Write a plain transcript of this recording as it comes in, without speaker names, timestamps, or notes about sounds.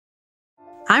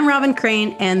I'm Robyn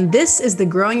Crane, and this is the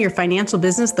Growing Your Financial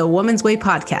Business the Woman's Way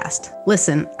podcast.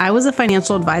 Listen, I was a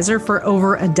financial advisor for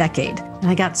over a decade, and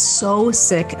I got so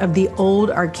sick of the old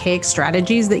archaic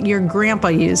strategies that your grandpa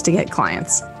used to get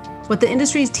clients. What the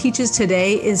industry teaches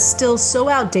today is still so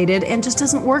outdated and just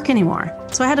doesn't work anymore.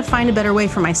 So I had to find a better way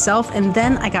for myself, and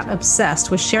then I got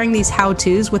obsessed with sharing these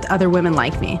how-tos with other women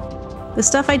like me. The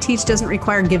stuff I teach doesn't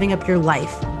require giving up your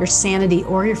life, your sanity,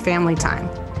 or your family time.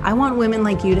 I want women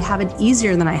like you to have it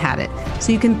easier than I had it,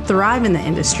 so you can thrive in the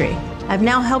industry. I've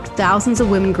now helped thousands of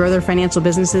women grow their financial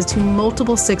businesses to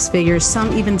multiple six figures,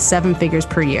 some even seven figures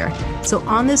per year. So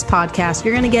on this podcast,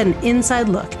 you're going to get an inside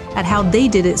look at how they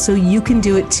did it so you can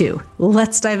do it too.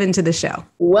 Let's dive into the show.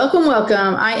 Welcome.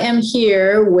 I am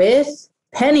here with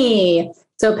Penny.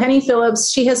 So Penny Phillips,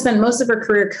 she has spent most of her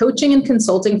career coaching and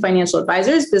consulting financial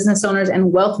advisors, business owners,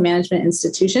 and wealth management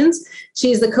institutions. She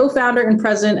is the co-founder and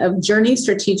president of Journey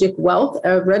Strategic Wealth,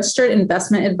 a registered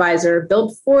investment advisor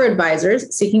built for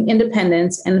advisors seeking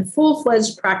independence and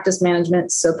full-fledged practice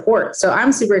management support. So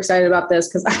I'm super excited about this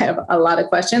because I have a lot of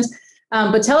questions.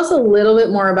 But tell us a little bit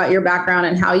more about your background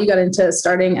and how you got into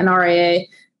starting an RIA.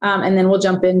 And then we'll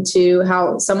jump into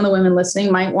how some of the women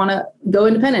listening might want to go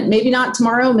independent. Maybe not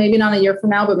tomorrow, maybe not a year from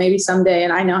now, but maybe someday.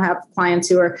 And I know I have clients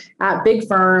who are at big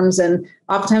firms and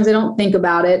oftentimes they don't think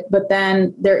about it. But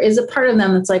then there is a part of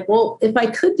them that's like, well, if I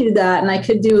could do that and I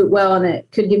could do it well and it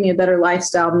could give me a better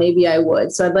lifestyle, maybe I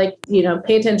would. So I'd like,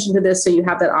 pay attention to this so you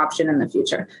have that option in the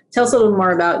future. Tell us a little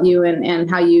more about you and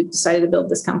how you decided to build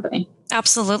this company.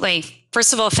 Absolutely.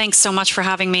 First of all, thanks so much for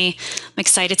having me. I'm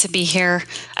excited to be here.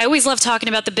 I always love talking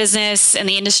about the business and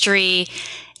the industry,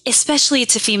 especially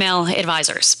to female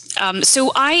advisors.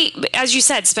 So I, as you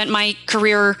said, spent my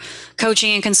career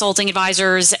coaching and consulting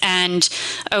advisors, and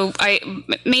I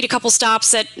made a couple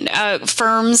stops at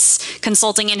firms,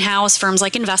 consulting in-house, firms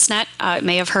like Envestnet.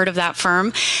 May have heard of that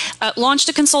firm. Launched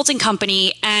a consulting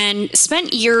company and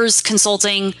spent years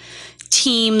consulting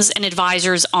teams and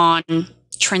advisors on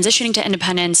transitioning to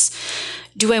independence.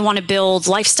 Do I want to build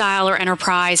lifestyle or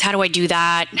enterprise? How do I do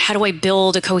that? How do I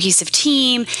build a cohesive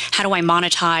team? How do I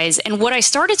monetize? And what I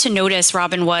started to notice,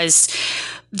 Robyn, was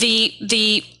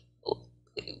the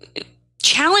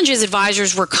challenges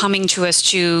advisors were coming to us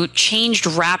to changed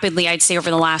rapidly, I'd say,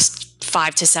 over the last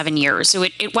 5 to 7 years. So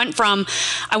it went from,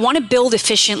 I want to build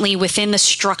efficiently within the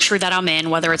structure that I'm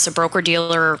in, whether it's a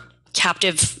broker-dealer,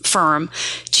 captive firm,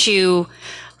 to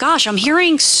gosh, I'm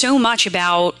hearing so much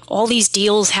about all these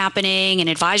deals happening and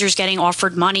advisors getting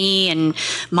offered money and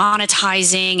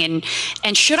monetizing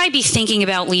and should I be thinking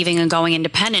about leaving and going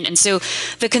independent? And so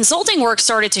the consulting work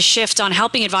started to shift on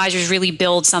helping advisors really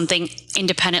build something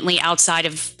independently outside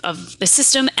of the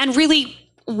system and really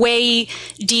weigh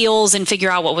deals and figure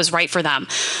out what was right for them.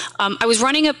 I was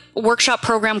running a workshop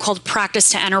program called Practice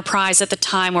to Enterprise at the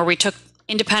time, where we took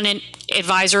independent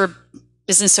advisor,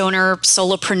 business owner,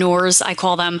 solopreneurs, I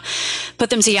call them,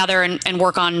 put them together and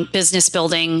work on business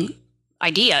building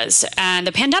ideas. And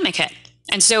the pandemic hit.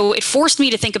 And so it forced me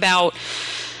to think about,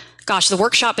 gosh, the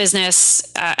workshop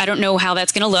business, I don't know how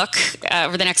that's going to look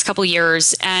over the next couple of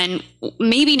years. And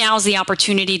maybe now's the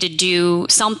opportunity to do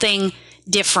something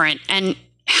different and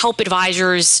help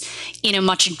advisors in a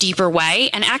much deeper way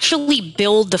and actually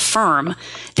build the firm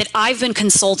that I've been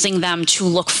consulting them to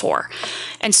look for.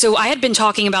 And so I had been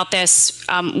talking about this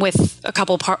with a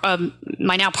couple of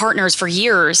my now partners for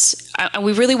years.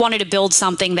 We really wanted to build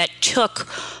something that took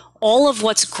all of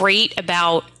what's great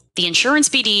about the insurance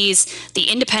BDs, the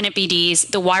independent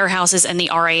BDs, the wirehouses, and the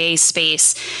RIA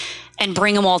space and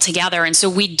bring them all together. And so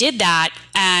we did that,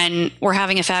 and we're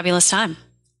having a fabulous time.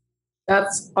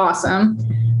 That's awesome.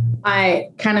 I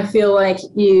kind of feel like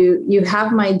you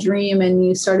have my dream and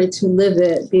you started to live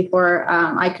it before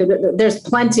I could. There's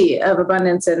plenty of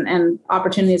abundance and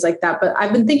opportunities like that. But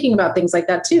I've been thinking about things like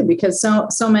that too, because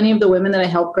so many of the women that I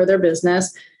help grow their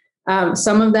business,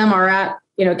 some of them are at,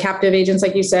 captive agents,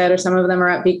 like you said, or some of them are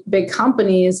at big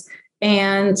companies.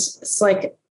 And it's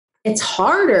like, it's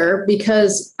harder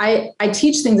because I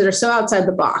teach things that are so outside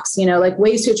the box, like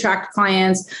ways to attract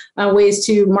clients, ways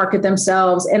to market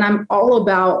themselves. And I'm all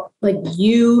about like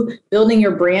you building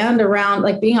your brand around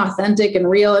like being authentic and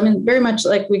real. I mean, very much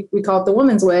like we call it the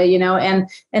woman's way, and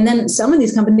then some of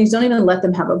these companies don't even let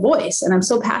them have a voice. And I'm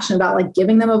so passionate about like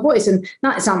giving them a voice, and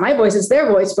it's not my voice, it's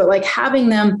their voice, but like having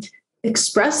them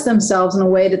express themselves in a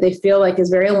way that they feel like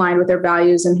is very aligned with their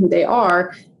values and who they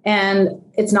are. And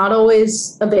it's not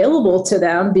always available to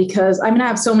them because I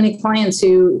have so many clients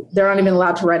who they're not even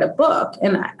allowed to write a book.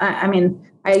 And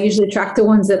I usually track the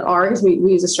ones that are, because we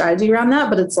use a strategy around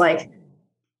that, but it's like,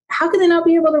 how can they not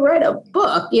be able to write a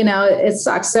book? It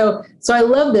sucks. So I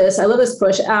love this. I love this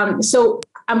push. So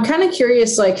I'm kind of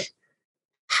curious, like,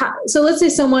 so let's say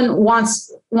someone wants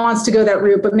to go that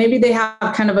route, but maybe they have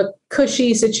kind of a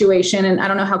cushy situation. And I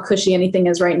don't know how cushy anything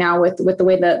is right now with the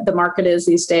way that the market is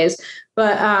these days,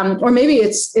 but, or maybe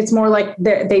it's more like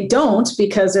they don't,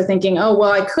 because they're thinking, oh,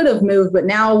 well, I could have moved, but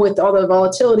now with all the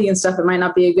volatility and stuff, it might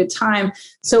not be a good time.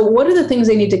 So what are the things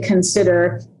they need to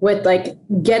consider with like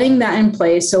getting that in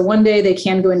place, so one day they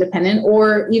can go independent,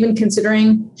 or even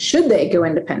considering, should they go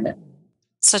independent?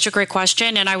 Such a great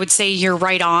question. And I would say you're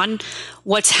right on.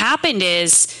 What's happened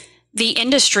is the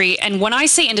industry, and when I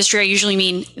say industry, I usually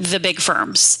mean the big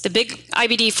firms, the big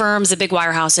IBD firms, the big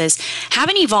wirehouses,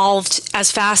 haven't evolved as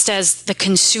fast as the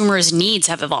consumer's needs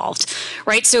have evolved,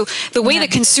 right? So the way the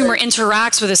consumer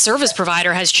interacts with a service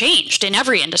provider has changed in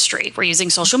every industry. We're using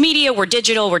social media, we're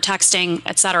digital, we're texting,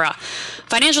 et cetera.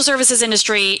 Financial services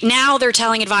industry, now they're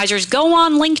telling advisors, go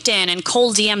on LinkedIn and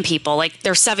cold DM people, like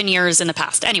they're 7 years in the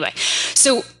past. Anyway,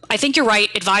 so I think you're right.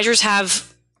 Advisors have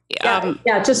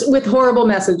just with horrible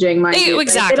messaging, mind you.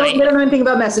 Exactly. They don't know anything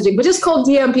about messaging, but just cold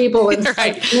DM people and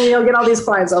right. Like, you'll get all these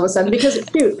clients all of a sudden because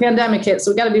shoot, pandemic hit,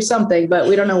 so we got to do something, but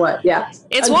we don't know what. Yeah,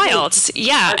 it's wild.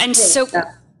 Yeah, and so.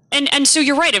 And so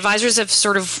you're right. Advisors have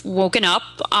sort of woken up.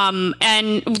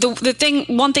 And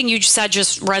one thing you said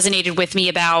just resonated with me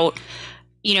about,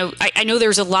 I know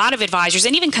there's a lot of advisors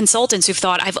and even consultants who've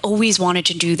thought, I've always wanted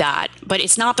to do that, but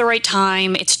it's not the right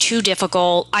time. It's too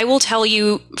difficult. I will tell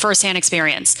you firsthand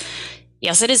experience.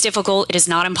 Yes, it is difficult. It is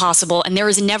not impossible. And there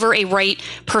is never a right,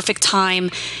 perfect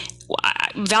time.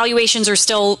 Valuations are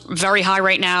still very high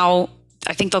right now.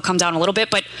 I think they'll come down a little bit,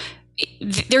 but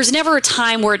there's never a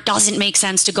time where it doesn't make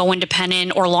sense to go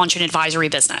independent or launch an advisory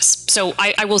business. So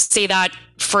I will say that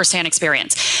firsthand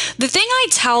experience. The thing I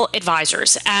tell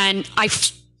advisors, and I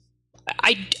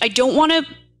don't want to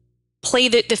play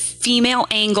the female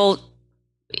angle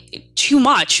too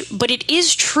much, but it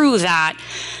is true that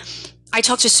I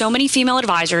talk to so many female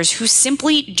advisors who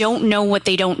simply don't know what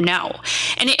they don't know.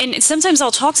 And sometimes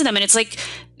I'll talk to them and it's like,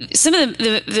 some of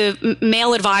the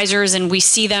male advisors, and we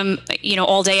see them,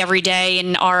 all day, every day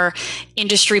in our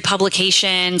industry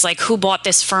publications, like who bought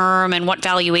this firm and what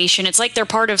valuation. It's like they're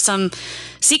part of some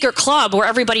secret club where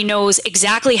everybody knows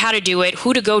exactly how to do it,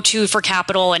 who to go to for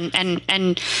capital.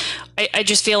 And I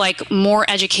just feel like more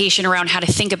education around how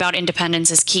to think about independence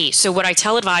is key. So what I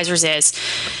tell advisors is,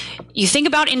 you think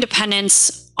about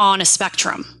independence on a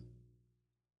spectrum.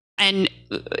 And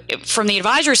from the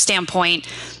advisor standpoint,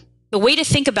 the way to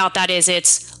think about that is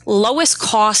it's lowest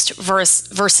cost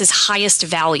versus highest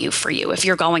value for you if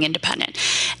you're going independent.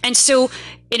 And so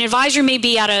an advisor may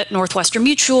be at a Northwestern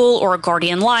Mutual or a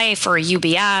Guardian Life or a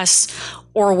UBS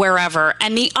or wherever.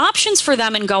 And the options for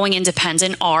them in going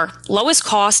independent are lowest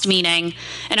cost, meaning,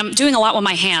 and I'm doing a lot with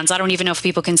my hands. I don't even know if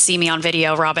people can see me on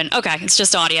video, Robyn. Okay, it's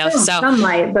just audio. So some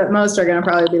might, but most are going to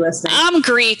probably be listening. I'm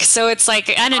Greek, so it's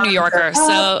like, and a New Yorker.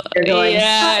 So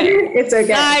yeah, it's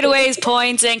okay. Sideways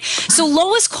pointing. So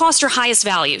lowest cost or highest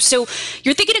value. So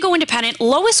you're thinking to go independent.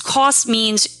 Lowest cost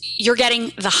means you're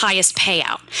getting the highest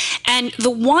payout. And the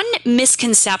one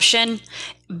misconception,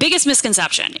 biggest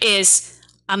misconception is,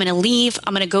 I'm going to leave,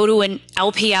 I'm going to go to an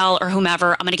LPL or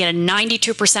whomever, I'm going to get a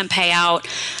 92% payout.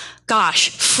 Gosh,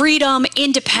 freedom,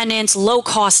 independence, low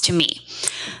cost to me.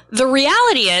 The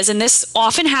reality is, and this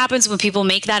often happens when people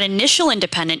make that initial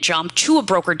independent jump to a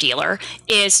broker dealer,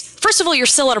 is first of all, you're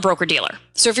still at a broker dealer.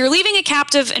 So if you're leaving a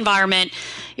captive environment,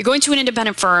 you're going to an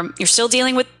independent firm, you're still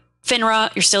dealing with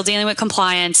FINRA, you're still dealing with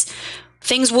compliance.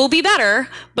 Things will be better,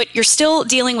 but you're still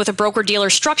dealing with a broker dealer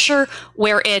structure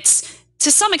where it's,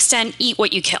 to some extent, eat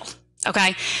what you kill,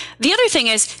 okay? The other thing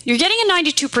is you're getting a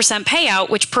 92% payout,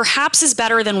 which perhaps is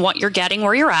better than what you're getting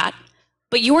where you're at,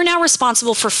 but you are now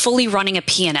responsible for fully running a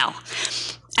P&L.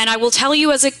 And I will tell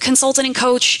you as a consultant and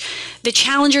coach, the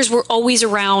challenges were always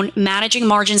around managing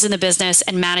margins in the business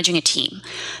and managing a team.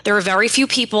 There are very few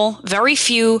people, very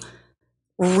few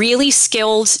really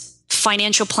skilled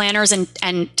financial planners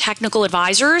and technical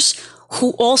advisors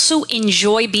who also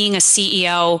enjoy being a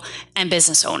CEO and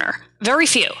business owner. Very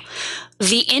few.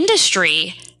 The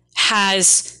industry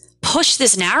has pushed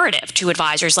this narrative to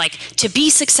advisors, like to be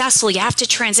successful, you have to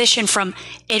transition from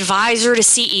advisor to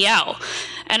CEO.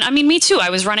 And I mean, me too. I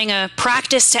was running a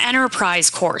practice to enterprise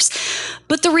course.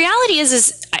 But the reality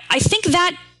is I think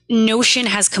that notion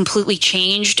has completely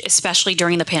changed, especially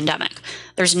during the pandemic.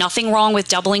 There's nothing wrong with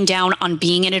doubling down on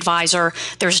being an advisor.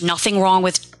 There's nothing wrong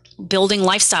with building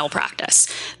lifestyle practice.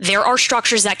 There are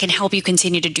structures that can help you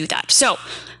continue to do that. So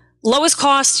lowest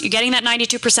cost, you're getting that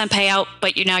 92% payout,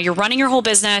 but you're running your whole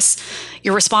business.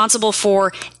 You're responsible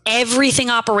for everything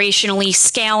operationally,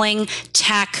 scaling,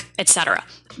 tech, etc.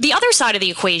 The other side of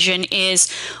the equation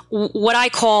is what I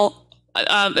call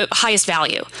highest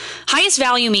value. Highest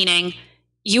value meaning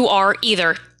you are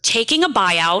either taking a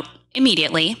buyout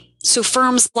immediately. So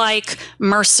firms like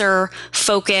Mercer,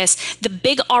 Focus, the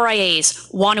big RIAs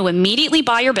want to immediately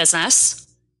buy your business,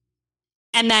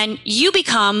 and then you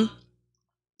become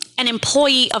an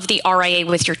employee of the RIA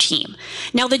with your team.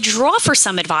 Now, the draw for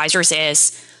some advisors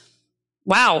is,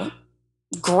 wow,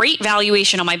 great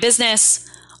valuation on my business.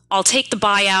 I'll take the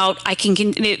buyout.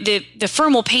 The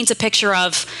firm will paint a picture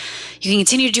of you can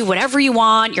continue to do whatever you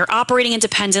want. You're operating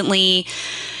independently.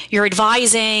 You're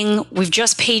advising. We've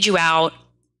just paid you out.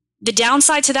 The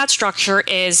downside to that structure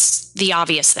is the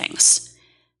obvious things.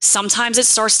 Sometimes it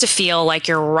starts to feel like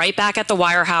you're right back at the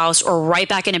wirehouse or right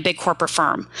back in a big corporate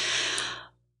firm.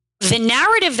 The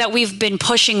narrative that we've been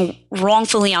pushing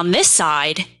wrongfully on this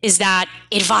side is that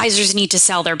advisors need to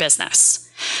sell their business.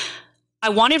 I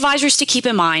want advisors to keep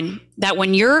in mind that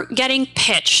when you're getting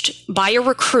pitched by a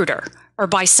recruiter or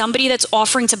by somebody that's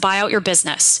offering to buy out your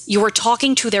business, you are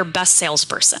talking to their best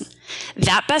salesperson.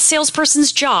 That best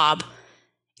salesperson's job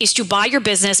is to buy your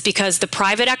business because the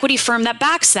private equity firm that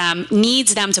backs them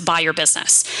needs them to buy your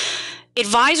business.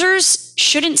 Advisors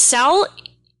shouldn't sell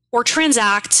or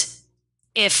transact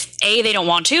if A, they don't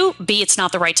want to, B, it's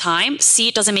not the right time, C,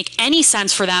 it doesn't make any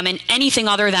sense for them in anything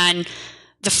other than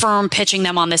the firm pitching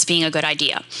them on this being a good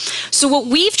idea. So what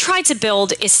we've tried to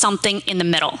build is something in the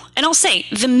middle. And I'll say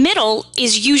the middle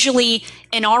is usually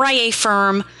an RIA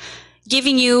firm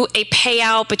giving you a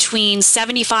payout between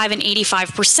 75 and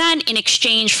 85% in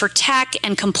exchange for tech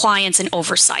and compliance and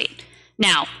oversight.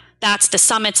 Now, that's the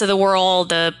Summits of the world,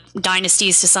 the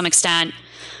Dynasties to some extent.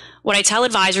 What I tell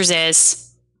advisors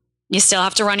is you still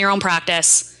have to run your own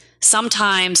practice.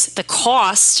 Sometimes the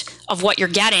cost of what you're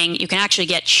getting, you can actually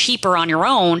get cheaper on your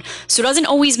own. So it doesn't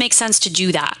always make sense to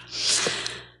do that.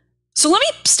 So let me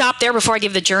stop there before I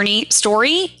give the journey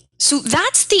story. So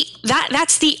that's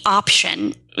the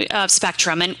option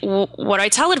spectrum. And what I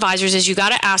tell advisors is you got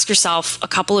to ask yourself a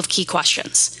couple of key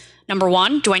questions. Number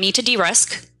one, do I need to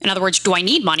de-risk? In other words, do I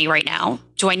need money right now?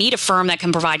 Do I need a firm that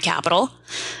can provide capital?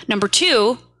 Number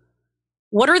two,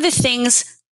 what are the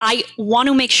things I want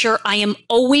to make sure I am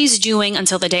always doing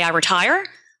until the day I retire?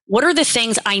 What are the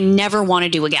things I never want to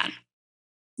do again?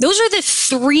 Those are the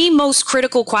three most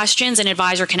critical questions an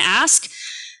advisor can ask.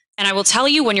 And I will tell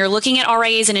you, when you're looking at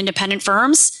RIAs and independent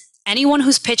firms, anyone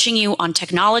who's pitching you on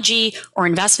technology or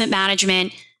investment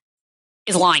management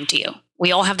is lying to you.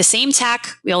 We all have the same tech.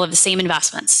 We all have the same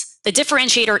investments. The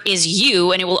differentiator is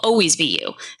you, and it will always be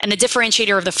you. And the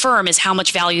differentiator of the firm is how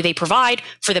much value they provide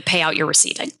for the payout you're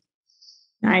receiving.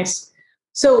 Nice.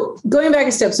 So going back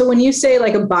a step, so when you say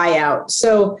like a buyout,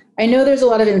 so I know there's a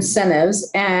lot of incentives,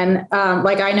 and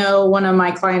like I know one of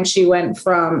my clients, she went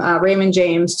from Raymond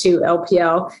James to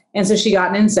LPL, and so she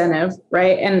got an incentive,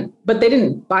 right? But they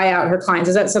didn't buy out her clients.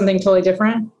 Is that something totally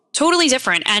different? Totally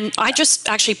different. And I just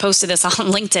actually posted this on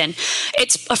LinkedIn.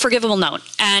 It's a forgivable note.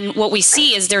 And what we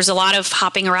see is there's a lot of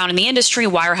hopping around in the industry,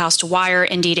 wirehouse to wire,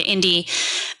 indie to indie,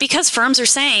 because firms are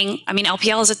saying, I mean,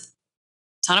 LPL is a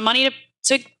ton of money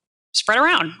to spread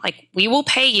around. Like, we will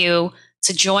pay you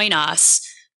to join us.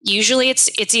 Usually it's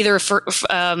either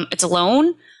it's a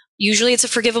loan. Usually it's a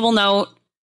forgivable note.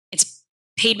 It's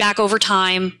paid back over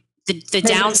time. The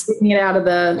downs taking it out of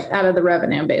the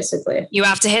revenue, basically. You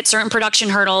have to hit certain production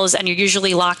hurdles, and you're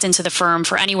usually locked into the firm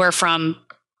for anywhere from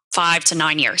 5 to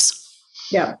 9 years.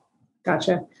 Yeah,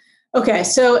 gotcha. Okay,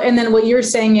 so and then what you're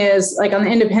saying is, like on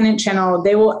the independent channel,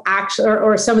 they will actually,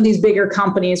 or some of these bigger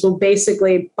companies will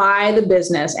basically buy the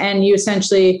business, and you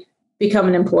essentially become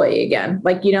an employee again.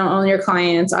 Like, you don't own your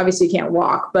clients. Obviously, you can't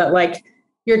walk, but like,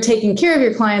 you're taking care of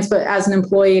your clients, but as an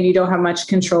employee, and you don't have much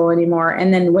control anymore.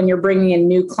 And then when you're bringing in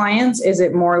new clients, is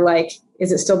it more like,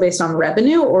 is it still based on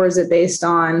revenue, or is it based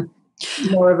on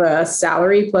more of a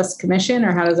salary plus commission,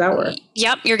 or how does that work?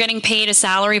 Yep. You're getting paid a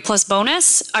salary plus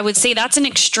bonus. I would say that's an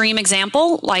extreme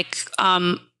example. Like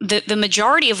the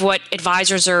majority of what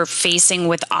advisors are facing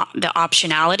with the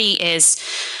optionality is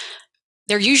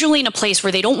they're usually in a place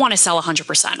where they don't want to sell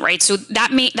 100%, right? So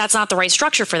that's not the right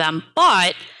structure for them,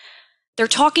 but they're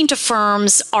talking to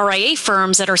firms, RIA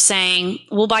firms, that are saying,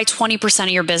 we'll buy 20% of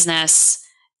your business,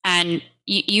 and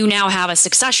you now have a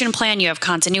succession plan, you have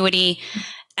continuity,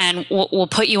 and we'll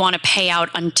put you on a payout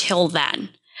until then.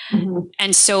 Mm-hmm.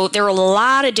 And so there are a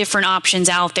lot of different options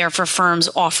out there for firms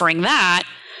offering that.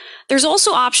 There's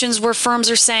also options where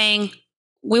firms are saying,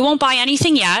 we won't buy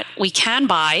anything yet. We can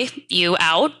buy you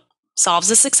out, solves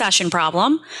the succession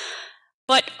problem.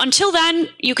 But until then,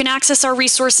 you can access our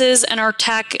resources and our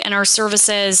tech and our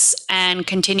services and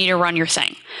continue to run your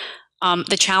thing.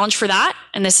 The challenge for that,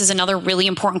 and this is another really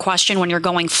important question when you're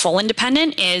going full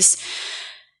independent, is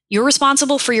you're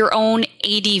responsible for your own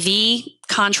ADV,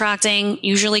 contracting,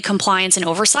 usually compliance and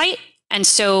oversight. And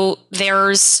so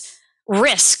there's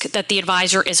risk that the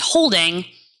advisor is holding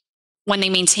when they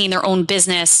maintain their own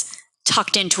business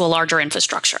tucked into a larger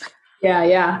infrastructure. Yeah,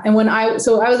 yeah. And I was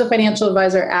a financial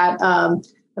advisor at,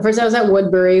 first I was at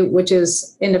Woodbury, which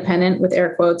is independent with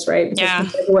air quotes, right?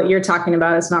 Because yeah. What you're talking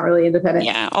about is not really independent.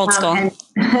 Yeah, old school.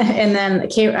 And then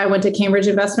I went to Cambridge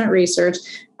Investment Research.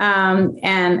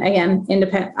 And again,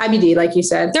 independent IBD, like you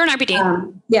said. They're an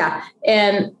IBD. Yeah.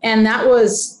 And that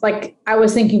was like, I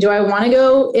was thinking, do I want to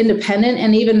go independent?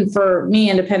 And even for me,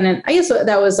 independent, I guess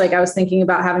that was like, I was thinking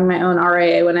about having my own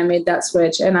RIA when I made that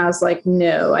switch. And I was like,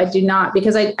 no, I do not,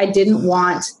 because I didn't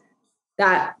want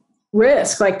that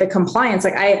risk, like the compliance.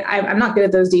 Like I'm not good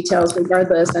at those details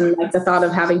regardless. And like the thought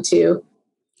of having to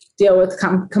deal with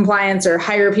compliance or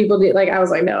hire people to, like, I was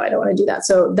like, no, I don't want to do that.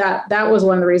 So that was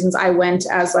one of the reasons I went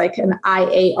as like an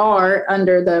IAR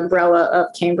under the umbrella of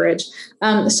Cambridge.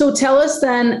 So tell us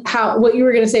then what you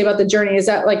were going to say about the journey. Is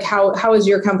that like, how is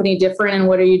your company different and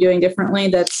what are you doing differently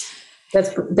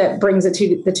that brings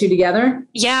the two together?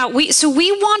 Yeah. We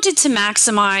wanted to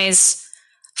maximize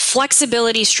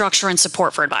flexibility, structure, and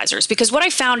support for advisors. Because what I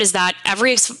found is that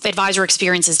every advisor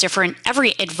experience is different.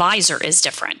 Every advisor is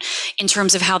different in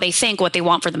terms of how they think, what they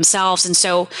want for themselves. And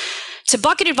so to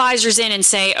bucket advisors in and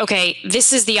say, okay,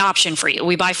 this is the option for you.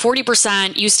 We buy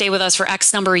 40%, you stay with us for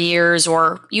X number of years,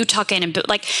 or you tuck in and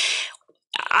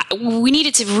we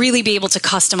needed to really be able to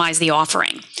customize the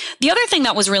offering. The other thing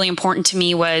that was really important to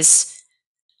me was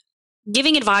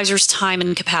giving advisors time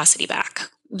and capacity back.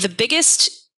 The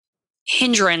biggest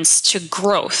hindrance to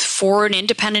growth for an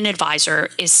independent advisor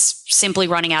is simply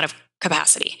running out of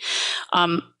capacity.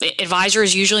 Advisor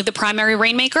is usually the primary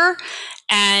rainmaker,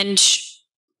 and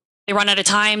they run out of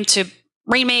time to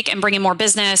rainmake and bring in more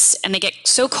business, and they get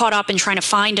so caught up in trying to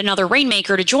find another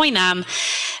rainmaker to join them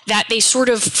that they sort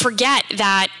of forget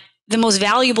that the most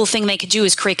valuable thing they could do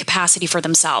is create capacity for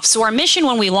themselves. So our mission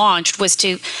when we launched was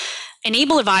to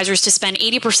enable advisors to spend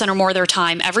 80% or more of their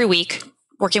time every week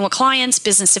working with clients,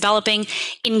 business developing,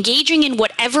 engaging in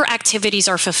whatever activities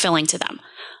are fulfilling to them.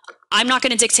 I'm not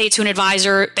going to dictate to an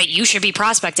advisor that you should be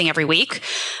prospecting every week,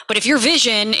 but if your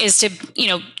vision is to,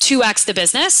 2x the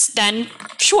business, then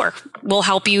sure, we'll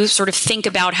help you sort of think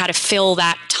about how to fill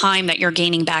that time that you're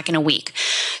gaining back in a week.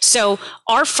 So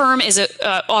our firm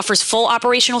offers full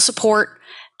operational support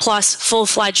plus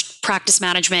full-fledged practice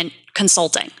management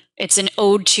consulting. It's an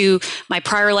ode to my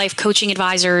prior life coaching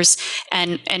advisors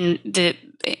and the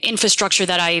infrastructure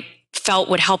that I felt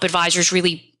would help advisors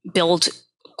really build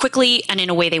quickly and in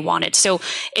a way they wanted. So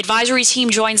advisory team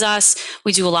joins us.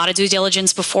 We do a lot of due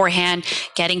diligence beforehand,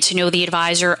 getting to know the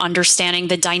advisor, understanding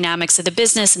the dynamics of the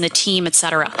business and the team, et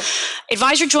cetera.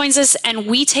 Advisor joins us and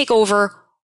we take over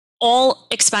all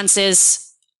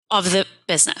expenses of the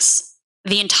business,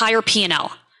 the entire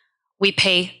P&L. We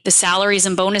pay the salaries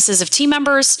and bonuses of team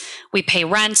members. We pay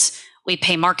rent. We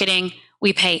pay marketing.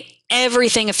 We pay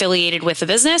everything affiliated with the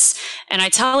business. And I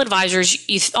tell advisors,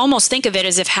 you almost think of it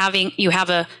as if you have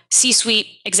a C-suite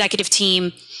executive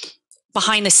team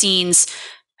behind the scenes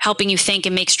helping you think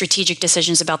and make strategic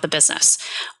decisions about the business.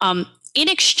 In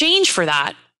exchange for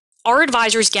that, our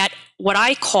advisors get what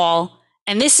I call,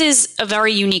 and this is a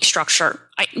very unique structure.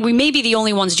 We may be the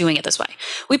only ones doing it this way.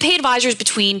 We pay advisors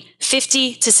between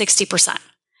 50 to 60%.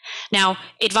 Now,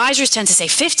 advisors tend to say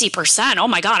 50%. Oh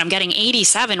my God, I'm getting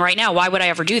 87 right now. Why would I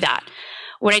ever do that?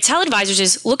 What I tell advisors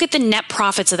is look at the net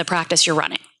profits of the practice you're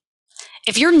running.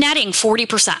 If you're netting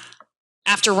 40%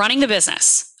 after running the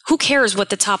business, who cares what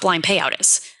the top line payout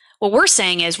is? What we're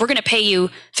saying is we're going to pay you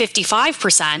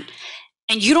 55%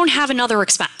 and you don't have another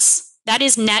expense. That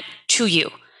is net to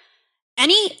you.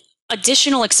 Any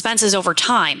additional expenses over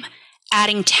time,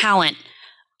 adding talent,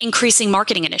 increasing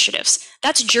marketing initiatives,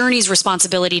 that's Journey's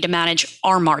responsibility to manage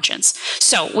our margins.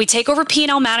 So we take over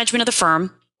P&L management of the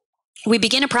firm. We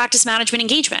begin a practice management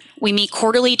engagement. We meet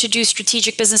quarterly to do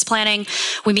strategic business planning.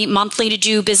 We meet monthly to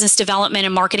do business development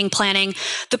and marketing planning.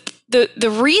 The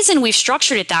reason we've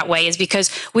structured it that way is because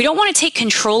we don't want to take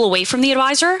control away from the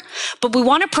advisor, but we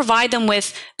want to provide them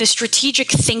with the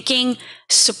strategic thinking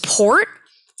support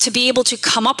to be able to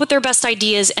come up with their best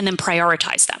ideas and then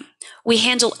prioritize them. We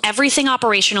handle everything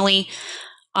operationally,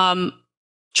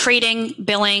 trading,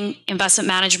 billing, investment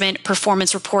management,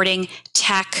 performance reporting,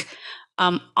 tech,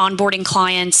 onboarding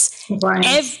clients,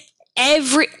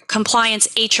 every compliance,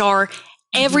 HR,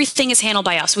 everything is handled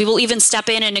by us. We will even step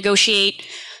in and negotiate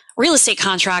real estate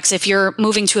contracts if you're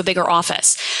moving to a bigger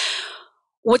office.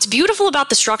 What's beautiful about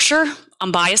the structure,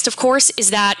 I'm biased of course, is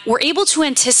that we're able to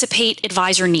anticipate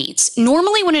advisor needs.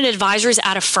 Normally when an advisor is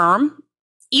at a firm,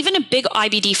 even a big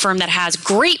IBD firm that has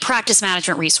great practice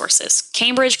management resources,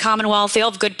 Cambridge, Commonwealth, they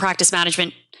all have good practice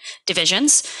management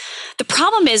divisions. The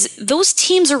problem is those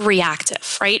teams are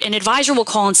reactive, right? An advisor will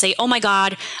call and say, oh my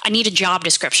God, I need a job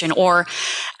description, or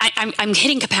I'm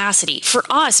hitting capacity. For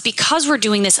us, because we're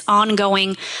doing this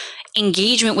ongoing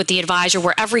engagement with the advisor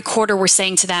where every quarter we're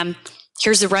saying to them,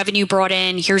 here's the revenue brought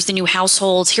in, here's the new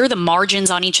households, here are the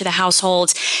margins on each of the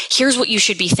households, here's what you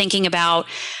should be thinking about.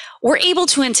 We're able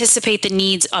to anticipate the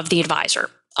needs of the advisor.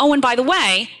 Oh, and by the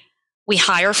way, we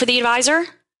hire for the advisor.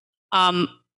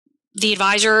 The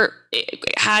advisor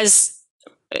has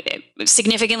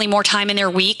significantly more time in their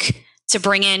week to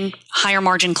bring in higher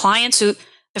margin clients. So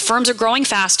the firms are growing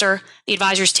faster, the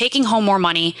advisor's taking home more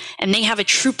money, and they have a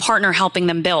true partner helping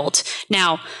them build.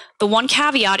 Now, the one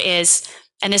caveat is,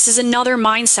 and this is another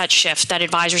mindset shift that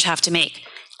advisors have to make,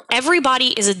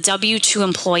 everybody is a W-2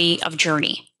 employee of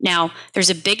Journey. Now, there's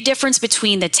a big difference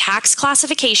between the tax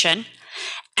classification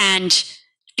and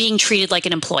being treated like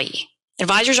an employee.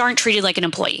 Advisors aren't treated like an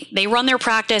employee. They run their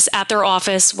practice at their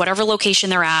office, whatever location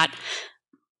they're at,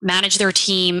 manage their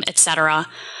team, etc.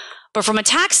 But from a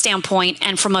tax standpoint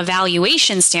and from a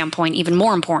valuation standpoint, even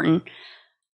more important,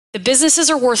 the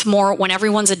businesses are worth more when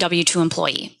everyone's a W-2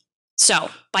 employee. So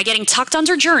by getting tucked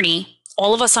under Journey,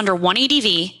 all of us under one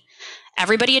ADV,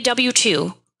 everybody a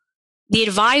W-2, the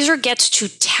advisor gets to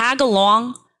tag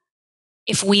along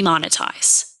if we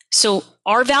monetize. So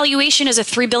our valuation as a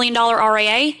 $3 billion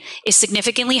RIA is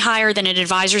significantly higher than an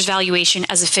advisor's valuation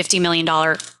as a $50 million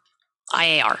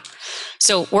IAR.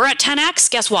 So we're at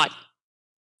 10x. Guess what?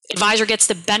 Advisor gets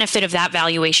the benefit of that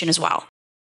valuation as well.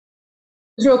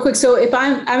 Just real quick. So if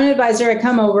I'm an advisor, I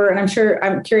come over, and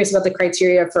I'm curious about the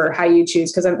criteria for how you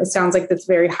choose, because it sounds like that's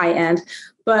very high end.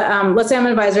 But let's say I'm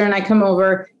an advisor and I come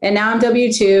over and now I'm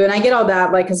W-2 and I get all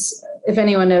that, like, if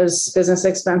anyone knows business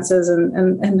expenses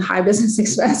and high business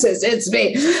expenses, it's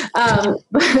me.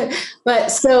 But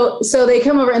so they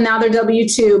come over and now they're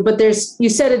W-2, but you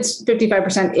said it's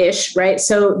 55% ish, right?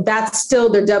 So that's still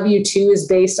their W-2 is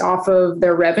based off of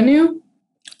their revenue.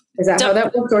 Is that how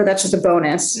that works, or that's just a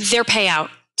bonus? Their payout.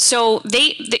 So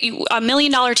a $1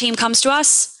 million team comes to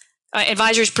us,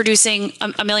 advisors producing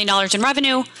 $1 million in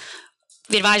revenue.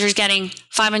 The advisor's getting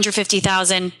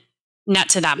 $550,000 net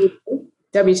to them.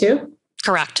 W-2?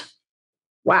 Correct.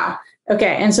 Wow.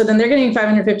 Okay. And so then they're getting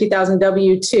 $550,000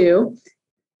 W-2.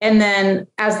 And then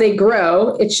as they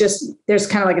grow, it's just, there's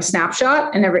kind of like a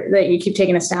snapshot, and that you keep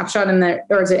taking a snapshot,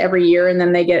 or is it every year and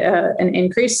then they get an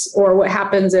increase? Or what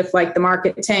happens if like the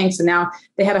market tanks and now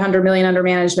they had 100 million under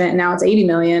management and now it's 80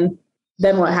 million?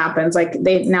 Then what happens? Like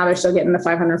they're still getting the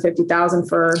 550,000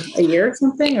 for a year or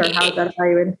something, or how is that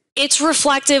evaluated? It's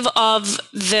reflective of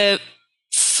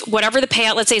whatever the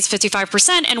payout, let's say it's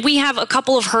 55%. And we have a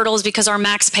couple of hurdles because our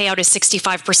max payout is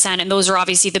 65%. And those are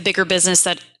obviously the bigger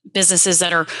businesses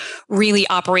that are really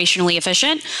operationally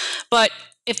efficient. But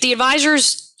if the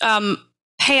advisor's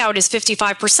payout is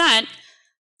 55%,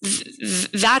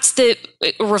 that's the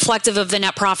reflective of the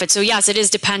net profit. So yes, it is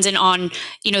dependent on,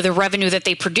 the revenue that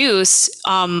they produce.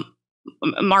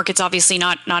 Market's obviously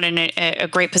not in a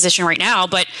great position right now,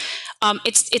 but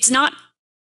it's not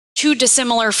too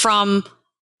dissimilar from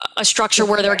a structure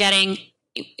where they're getting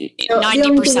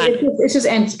 90%. It's just,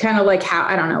 and kind of like how,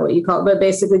 I don't know what you call it, but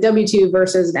basically W-2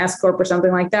 versus an S Corp or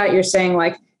something like that. You're saying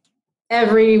like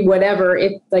every whatever,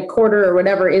 like quarter or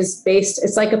whatever is based,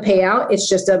 it's like a payout. It's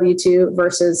just W-2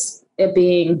 versus it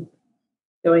being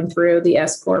going through the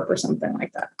S Corp or something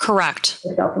like that. Correct.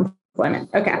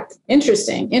 Self-employment. Okay.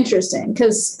 Interesting.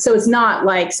 So it's not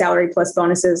like salary plus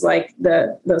bonuses like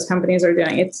those companies are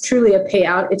doing. It's truly a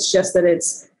payout. It's just that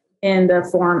it's in the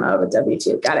form of a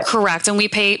W-2. Got it. Correct. And we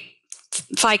pay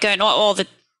FICA and all the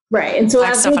right. And so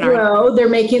as they grow,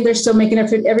 they're still making their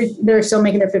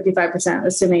 55%,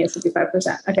 assuming it's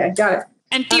 55%. Okay. Got it.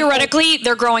 And theoretically,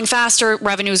 they're growing faster.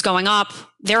 Revenue is going up.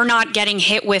 They're not getting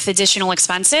hit with additional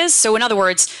expenses. So in other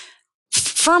words,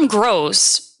 firm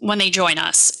grows when they join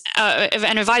us.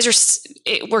 An advisor,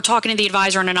 we're talking to the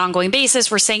advisor on an ongoing basis.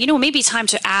 We're saying, it may be time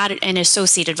to add an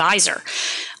associate advisor.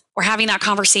 We're having that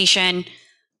conversation.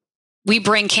 We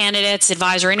bring candidates,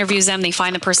 advisor interviews them, they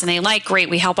find the person they like, great,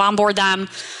 we help onboard them.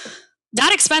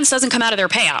 That expense doesn't come out of their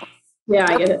payout. Yeah,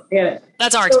 I get it.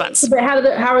 That's our expense. But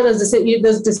how are those decisions?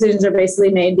 Those decisions are basically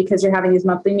made because you're having these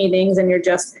monthly meetings and you're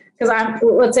just, because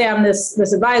let's say I'm this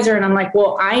advisor and I'm like,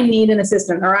 well, I need an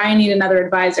assistant or I need another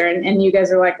advisor. And you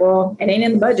guys are like, well, it ain't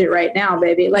in the budget right now,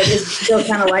 baby. Like, it's still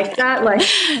kind of like that.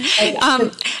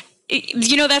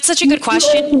 That's such a good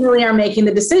question. You ultimately are making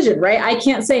the decision, right? I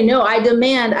can't say, no, I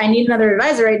need another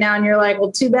advisor right now. And you're like,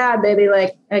 well, too bad, baby.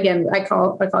 Like, again, I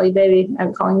call you baby.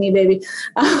 I'm calling me baby.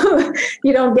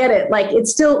 You don't get it. Like,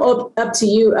 it's still up to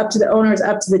you, up to the owners,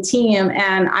 up to the team.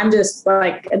 And I'm just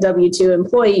like a W-2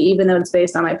 employee, even though it's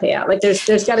based on my payout. Like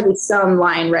there's got to be some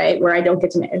line, right, where I don't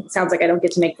get to it sounds like I don't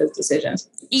get to make those decisions.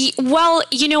 Well,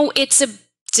 it's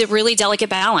a really delicate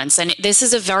balance. And this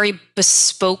is a very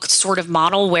bespoke sort of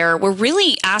model where we're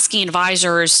really asking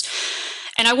advisors.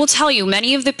 And I will tell you,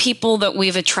 many of the people that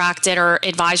we've attracted are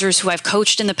advisors who I've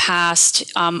coached in the past.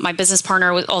 My business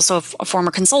partner was also a former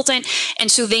consultant.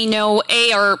 And so they know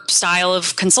A, our style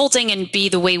of consulting, and B,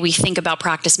 the way we think about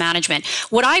practice management.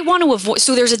 What I want to avoid,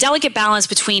 so there's a delicate balance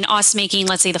between us making,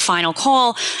 let's say, the final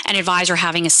call and advisor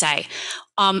having a say.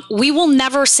 We will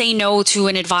never say no to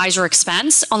an advisor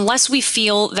expense unless we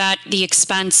feel that the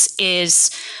expense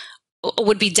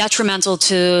would be detrimental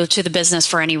to the business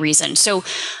for any reason. So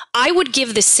I would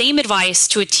give the same advice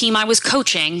to a team I was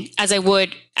coaching as I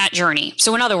would at Journey.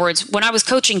 So in other words, when I was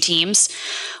coaching teams,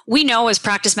 we know as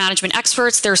practice management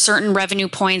experts, there are certain revenue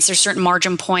points, there's certain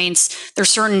margin points, there's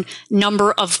certain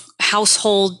number of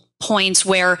household points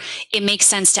where it makes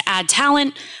sense to add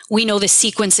talent. We know the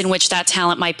sequence in which that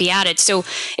talent might be added. So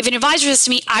if an advisor says to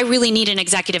me, I really need an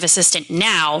executive assistant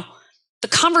now, the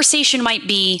conversation might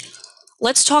be,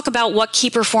 let's talk about what key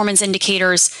performance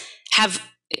indicators have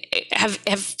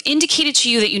indicated to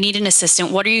you that you need an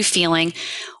assistant. What are you feeling?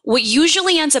 What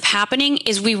usually ends up happening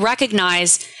is we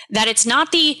recognize that it's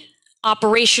not the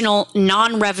operational,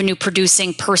 non-revenue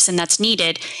producing person that's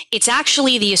needed. It's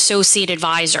actually the associate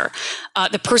advisor,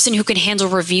 the person who can handle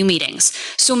review meetings.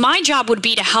 So my job would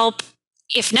be to help,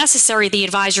 if necessary, the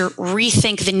advisor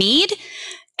rethink the need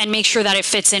and make sure that it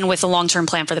fits in with the long-term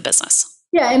plan for the business.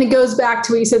 Yeah. And it goes back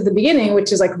to what you said at the beginning,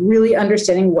 which is like really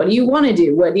understanding, what do you want to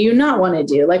do? What do you not want to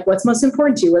do? Like, what's most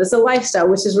important to you? What is the lifestyle,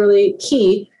 which is really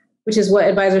key, which is what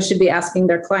advisors should be asking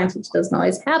their clients, which doesn't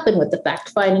always happen with the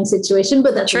fact-finding situation,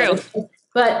 but that's true.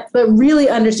 But really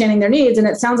understanding their needs. And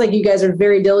it sounds like you guys are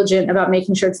very diligent about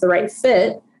making sure it's the right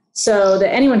fit, so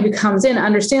that anyone who comes in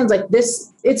understands, like,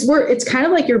 this, it's kind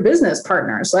of like your business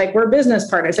partners. Like, we're business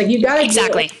partners. Like, you got to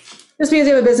exactly. Just because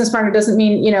you have a business partner doesn't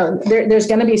mean, there's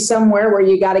going to be somewhere where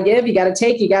you got to give, you got to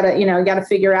take, you got to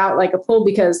figure out like a pull,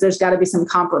 because there's got to be some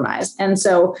compromise. And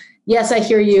so, yes, I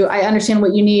hear you. I understand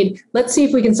what you need. Let's see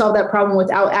if we can solve that problem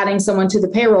without adding someone to the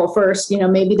payroll first.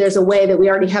 Maybe there's a way that we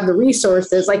already have the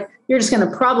resources. Like, you're just going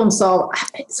to problem solve.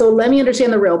 So let me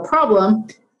understand the real problem.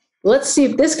 Let's see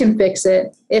if this can fix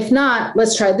it. If not,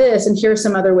 let's try this. And here are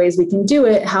some other ways we can do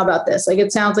it. How about this? Like,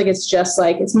 it sounds like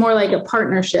it's more like a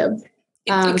partnership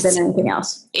than anything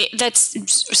else. That's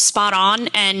spot on.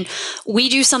 And we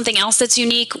do something else that's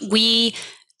unique. We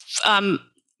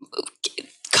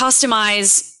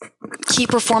customize key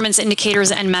performance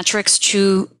indicators and metrics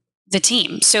to the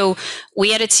team. So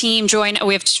we had a team join.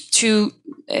 We have two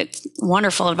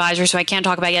wonderful advisors who I can't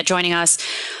talk about yet joining us,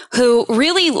 who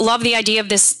really love the idea of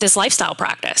this lifestyle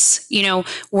practice.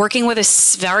 Working with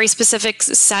a very specific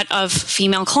set of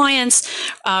female clients,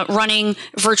 running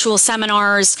virtual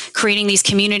seminars, creating these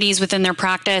communities within their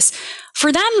practice.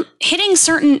 For them, hitting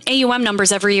certain AUM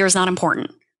numbers every year is not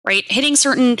important. Right? Adding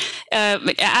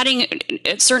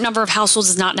a certain number of households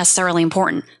is not necessarily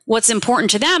important. What's important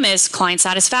to them is client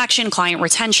satisfaction, client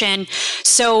retention.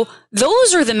 So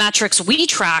those are the metrics we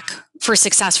track for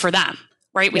success for them,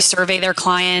 right? Yep. We survey their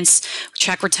clients,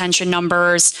 check retention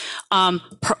numbers.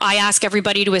 I ask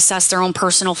everybody to assess their own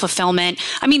personal fulfillment.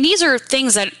 I mean, these are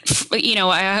things that,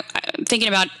 I'm thinking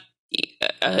about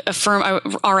a firm,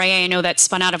 RIA, I know that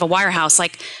spun out of a wirehouse.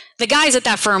 Like, the guys at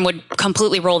that firm would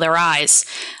completely roll their eyes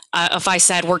if I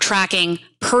said we're tracking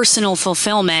personal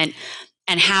fulfillment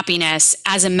and happiness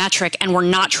as a metric and we're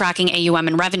not tracking AUM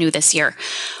and revenue this year.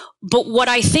 But what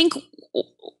I think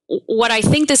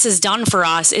this has done for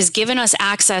us is given us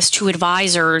access to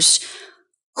advisors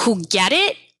who get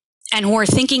it and who are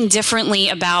thinking differently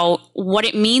about what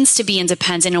it means to be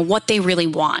independent and what they really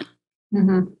want.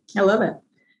 Mm-hmm. I love it.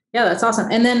 Yeah, that's awesome.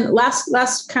 And then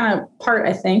last kind of part,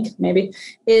 I think maybe,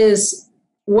 is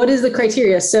what is the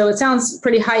criteria? So it sounds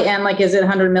pretty high end. Like, is it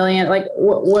 100 million? Like,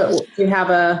 what do you have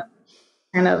a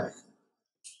kind of?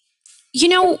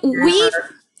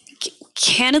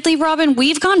 Candidly, Robyn,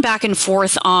 we've gone back and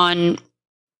forth on.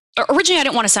 Originally, I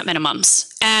didn't want to set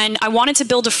minimums, and I wanted to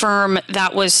build a firm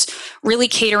that was really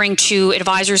catering to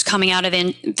advisors coming out of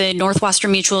the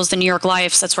Northwestern Mutuals, the New York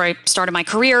Lifes. That's where I started my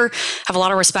career. Have a lot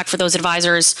of respect for those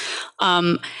advisors.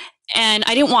 And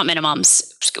I didn't want minimums.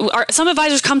 Some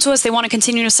advisors come to us, they want to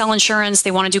continue to sell insurance,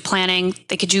 they want to do planning,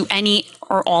 they could do any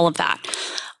or all of that.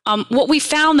 What we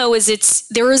found though is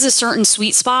there is a certain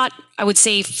sweet spot. I would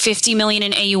say 50 million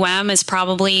in AUM is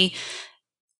probably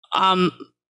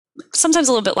sometimes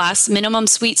a little bit less, minimum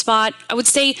sweet spot. I would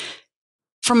say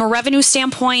from a revenue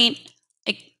standpoint,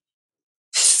 like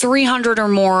 300 or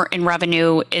more in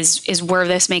revenue is where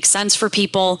this makes sense for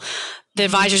people. The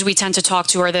advisors we tend to talk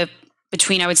to are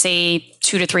between, I would say,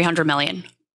 2 to 300 million.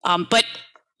 But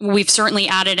we've certainly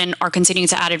added and are continuing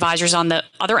to add advisors on the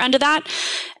other end of that.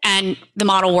 And the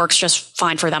model works just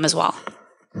fine for them as well.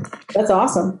 That's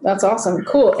awesome. That's awesome.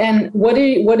 Cool. And what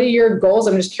are your goals?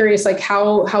 I'm just curious, like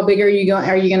how big are you going?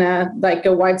 Are you going to like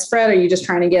go widespread? Are you just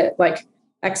trying to get like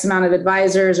X amount of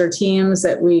advisors or teams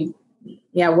that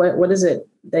what is it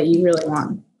that you really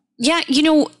want? Yeah.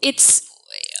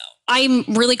 I'm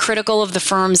really critical of the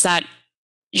firms that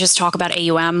just talk about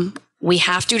AUM. We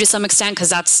have to some extent, because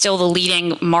that's still the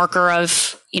leading marker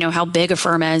of, how big a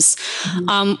firm is.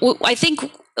 Mm-hmm. I think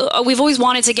we've always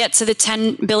wanted to get to the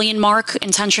 10 billion mark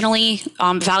intentionally.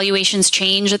 Valuations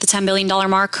change at the $10 billion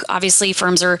mark. Obviously,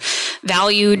 firms are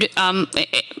valued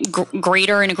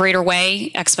greater in a greater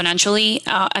way, exponentially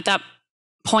at that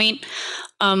point.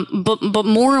 But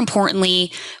more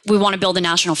importantly, we want to build a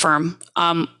national firm.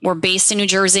 We're based in New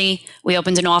Jersey. We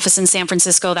opened an office in San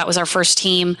Francisco. That was our first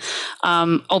team.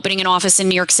 Opening an office in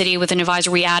New York City with an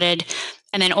advisor we added,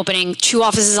 and then opening 2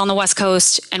 offices on the West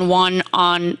Coast and 1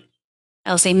 on,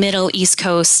 I'll say, Middle East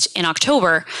Coast in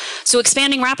October. So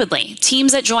expanding rapidly.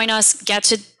 Teams that join us get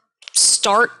to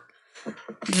start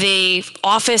the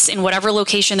office in whatever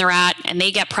location they're at, and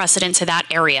they get precedent to that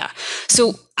area.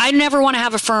 So I never want to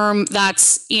have a firm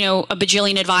that's, a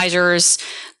bajillion advisors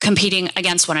competing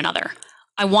against one another.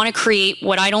 I want to create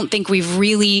what I don't think we've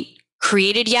really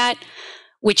created yet,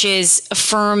 which is a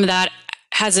firm that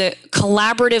has a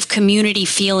collaborative community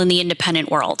feel in the independent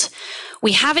world.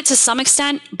 We have it to some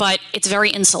extent, but it's very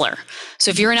insular.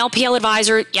 So if you're an LPL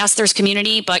advisor, yes, there's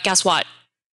community, but guess what?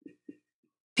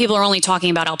 People are only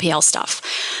talking about LPL stuff.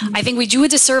 Mm-hmm. I think we do a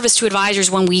disservice to advisors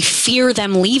when we fear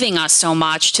them leaving us so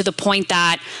much to the point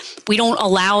that we don't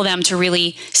allow them to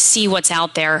really see what's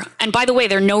out there. And by the way,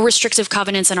 there are no restrictive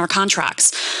covenants in our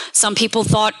contracts. Some people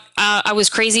thought I was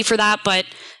crazy for that, but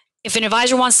if an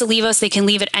advisor wants to leave us, they can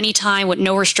leave at any time with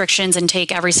no restrictions and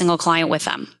take every single client with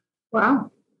them.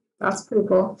 Wow. That's pretty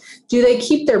cool. Do they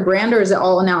keep their brand, or is it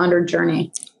all now under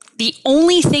Journey? The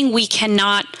only thing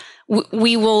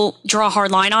we will draw a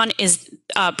hard line on is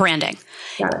branding.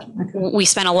 Got it. Okay. We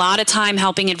spend a lot of time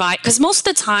helping advise, because most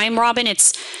of the time, Robyn,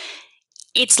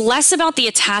 it's less about the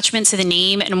attachment to the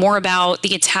name and more about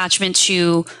the attachment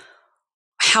to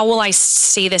how will I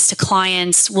say this to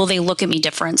clients? Will they look at me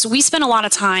different? So we spend a lot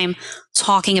of time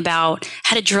talking about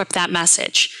how to drip that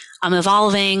message. I'm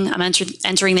evolving. I'm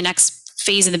entering the next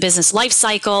phase of the business life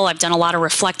cycle. I've done a lot of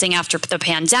reflecting after the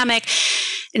pandemic.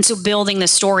 And so building the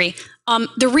story.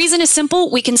 The reason is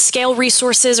simple. We can scale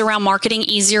resources around marketing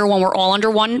easier when we're all under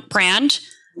one brand.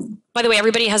 By the way,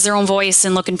 everybody has their own voice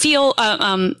and look and feel.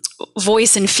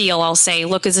 Voice and feel, I'll say.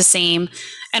 Look is the same.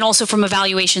 And also from a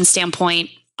valuation standpoint,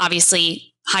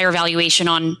 obviously higher valuation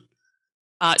on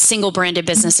single branded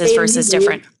businesses versus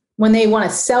different. When they want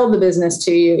to sell the business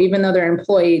to you, even though they're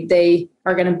employed, they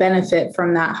are going to benefit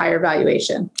from that higher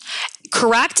valuation.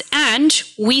 Correct. And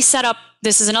we set up,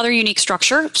 this is another unique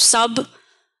structure,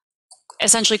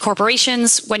 essentially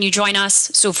corporations when you join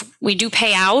us. So if we do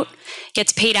pay out,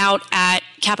 gets paid out at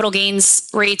capital gains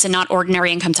rates and not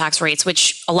ordinary income tax rates,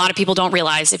 which a lot of people don't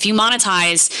realize. If you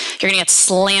monetize, you're going to get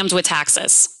slammed with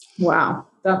taxes. Wow.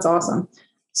 That's awesome.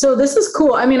 So this is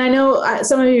cool. I mean, I know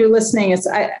some of you listening,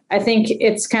 I think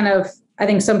it's kind of, I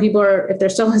think some people are, if they're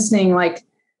still listening, like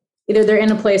either they're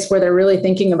in a place where they're really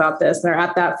thinking about this, they're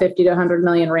at that 50 to 100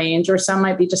 million range, or some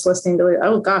might be just listening to,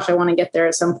 oh gosh, I want to get there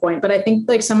at some point. But I think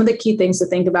like some of the key things to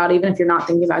think about, even if you're not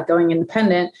thinking about going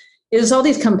independent, is all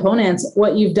these components.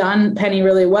 What you've done, Penny,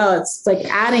 really well. It's like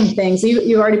adding things.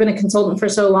 You've already been a consultant for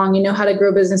so long. You know how to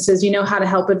grow businesses. You know how to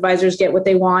help advisors get what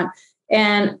they want.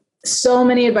 And so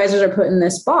many advisors are put in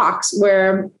this box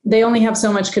where they only have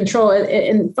so much control.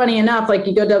 And funny enough, like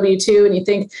you go W-2 and you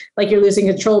think like you're losing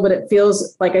control, but it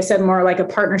feels, like I said, more like a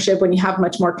partnership when you have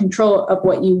much more control of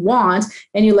what you want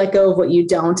and you let go of what you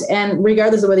don't. And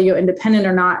regardless of whether you're independent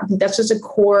or not, I think that's just a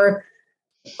core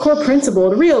principle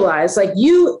to realize. Like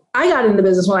you I got into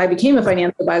business when I became a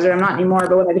financial advisor. I'm not anymore,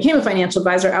 but when I became a financial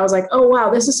advisor, I was like, oh, wow,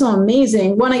 this is so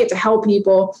amazing. One, I get to help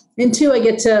people. And two, I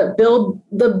get to build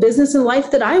the business and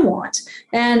life that I want.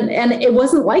 And it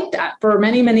wasn't like that for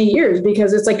many, many years,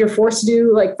 because it's like you're forced to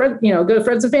do like, go to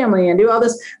friends and family and do all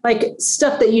this like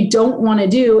stuff that you don't want to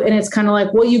do. And it's kind of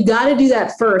like, well, you got to do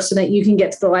that first so that you can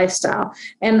get to the lifestyle.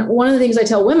 And one of the things I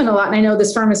tell women a lot, and I know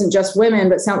this firm isn't just women,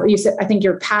 but you said, I think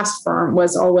your past firm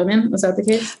was all women. Was that the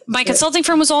case? My consulting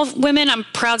firm was all women. I'm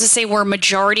proud to say we're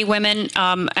majority women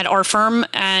at our firm,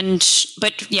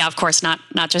 but yeah, of course, not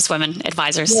just women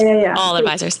advisors. Yeah. All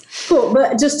advisors. Cool,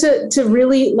 but just to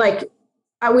really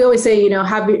we always say,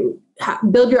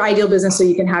 build your ideal business so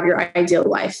you can have your ideal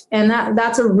life, and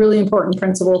that's a really important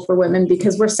principle for women,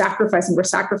 because we're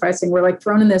sacrificing. We're like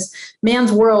thrown in this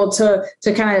man's world to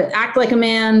kind of act like a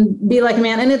man, be like a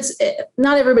man, and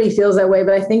not everybody feels that way,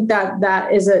 but I think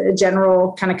that is a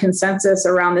general kind of consensus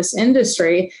around this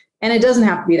industry. And it doesn't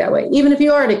have to be that way. Even if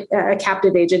you are a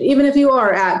captive agent, even if you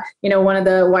are at, one of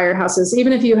the wirehouses,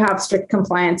 even if you have strict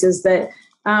compliances that,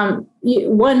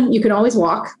 you can always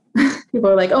walk. People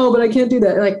are like, oh, but I can't do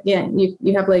that. Like, yeah,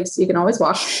 you have legs, you can always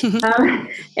walk.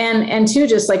 And two,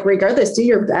 just like, regardless, do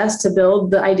your best to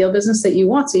build the ideal business that you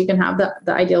want so you can have the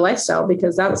ideal lifestyle,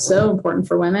 because that's so important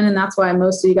for women. And that's why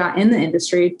most of you got in the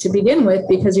industry to begin with,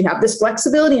 because you have this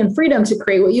flexibility and freedom to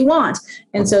create what you want.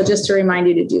 And so just to remind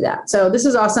you to do that. So this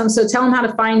is awesome. So tell them how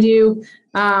to find you.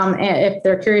 If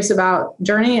they're curious about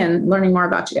Journey and learning more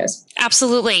about you guys.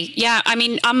 Absolutely. Yeah. I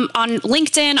mean, I'm on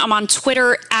LinkedIn. I'm on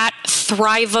Twitter at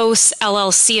Thrivos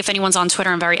LLC. If anyone's on Twitter,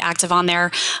 I'm very active on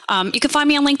there. You can find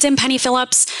me on LinkedIn, Penny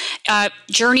Phillips,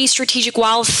 Journey Strategic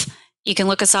Wealth. You can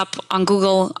look us up on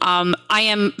Google. I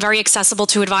am very accessible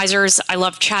to advisors. I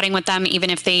love chatting with them, even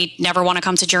if they never want to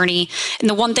come to Journey. And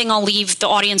the one thing I'll leave the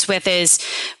audience with is,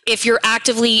 if you're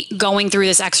actively going through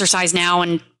this exercise now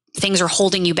and things are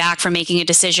holding you back from making a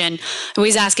decision, I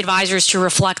always ask advisors to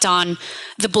reflect on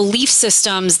the belief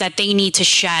systems that they need to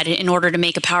shed in order to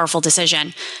make a powerful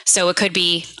decision. So it could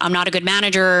be, I'm not a good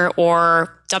manager,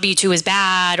 or W-2 is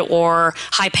bad, or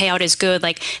high payout is good.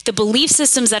 Like, the belief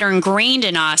systems that are ingrained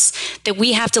in us that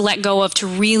we have to let go of to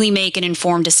really make an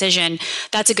informed decision.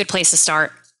 That's a good place to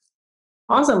start.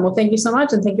 Awesome. Well, thank you so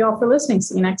much. And thank you all for listening.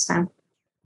 See you next time.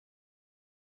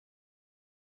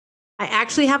 I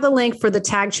actually have the link for the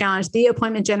tag challenge, the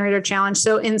appointment generator challenge.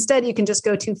 So instead, you can just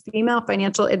go to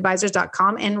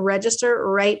femalefinancialadvisors.com and register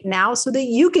right now so that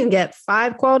you can get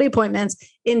 5 quality appointments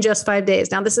in just 5 days.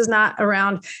 Now, this is not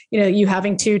around, you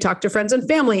having to talk to friends and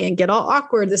family and get all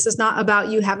awkward. This is not about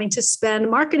you having to spend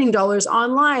marketing dollars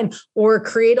online or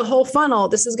create a whole funnel.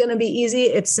 This is going to be easy.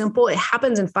 It's simple. It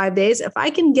happens in 5 days. If I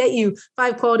can get you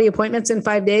 5 quality appointments in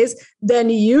 5 days,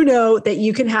 then you know that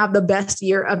you can have the best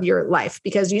year of your life,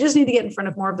 because you just need to get in front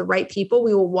of more of the right people.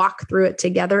 We will walk through it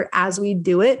together as we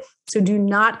do it. So do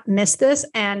not miss this.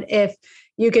 And if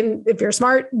you're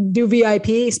smart, do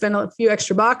VIP, spend a few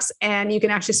extra bucks, and you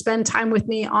can actually spend time with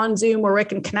me on Zoom, where I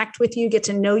can connect with you, get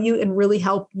to know you, and really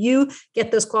help you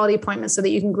get those quality appointments so that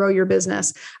you can grow your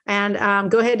business.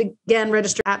 And go ahead, again,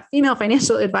 register at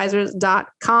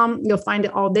femalefinancialadvisors.com. You'll find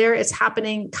it all there. It's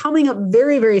coming up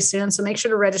very, very soon. So make sure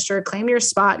to register, claim your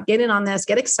spot, get in on this,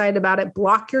 get excited about it,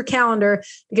 block your calendar,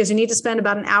 because you need to spend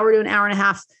about an hour to an hour and a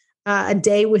half a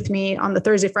day with me on the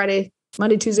Thursday, Friday,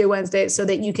 Monday, Tuesday, Wednesday, so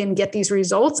that you can get these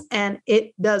results. And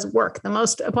it does work. The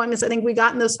most appointments I think we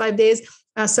got in those 5 days.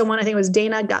 Someone, I think it was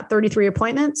Dana, got 33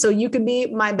 appointments. So you can be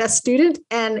my best student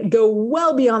and go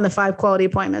well beyond the 5 quality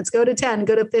appointments. Go to 10,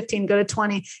 go to 15, go to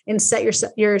 20, and set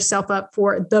yourself up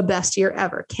for the best year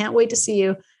ever. Can't wait to see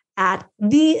you at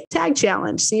the Tag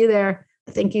Challenge. See you there.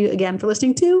 Thank you again for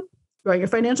listening to Growing Your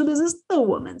Financial Business the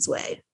Woman's Way.